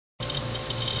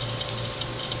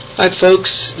Hi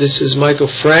folks, this is Michael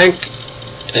Frank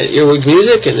at Earwig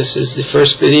Music, and this is the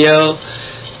first video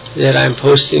that I'm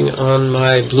posting on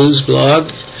my blues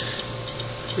blog,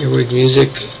 Earwig Music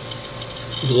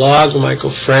blog,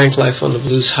 Michael Frank, Life on the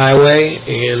Blues Highway,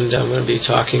 and I'm going to be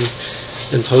talking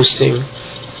and posting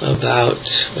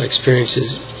about my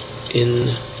experiences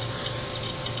in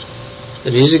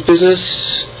the music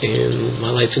business and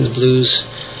my life in the blues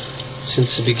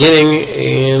since the beginning,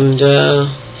 and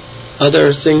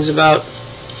other things about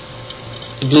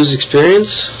the blues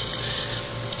experience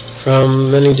from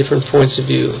many different points of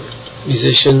view: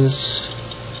 musicians,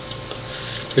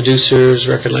 producers,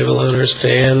 record label owners,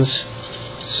 fans.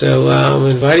 So I'm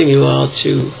inviting you all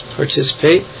to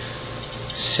participate.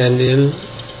 Send in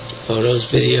photos,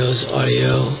 videos,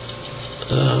 audio,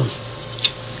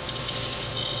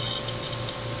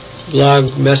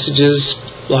 blog messages,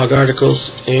 blog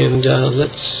articles, and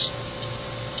let's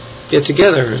get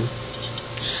together and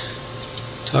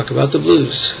talk about the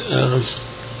blues.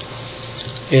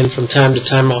 And from time to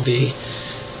time I'll be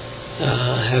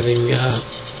having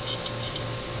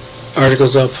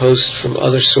articles I'll post from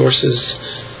other sources,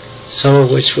 some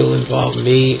of which will involve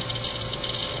me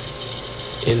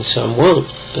and some won't.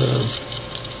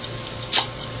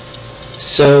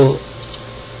 So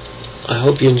I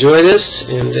hope you enjoy this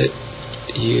and that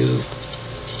you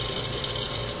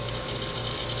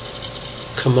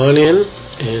come on in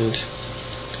and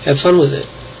have fun with it.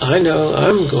 I know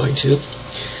I'm going to.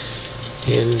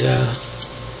 And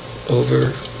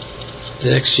over the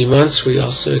next few months we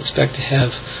also expect to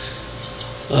have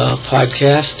a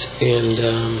podcast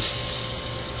and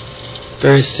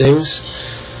various things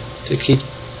to keep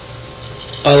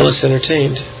all of us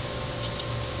entertained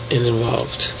and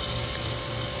involved.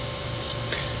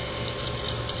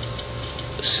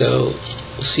 So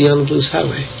we'll see you on the Blues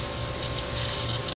Highway.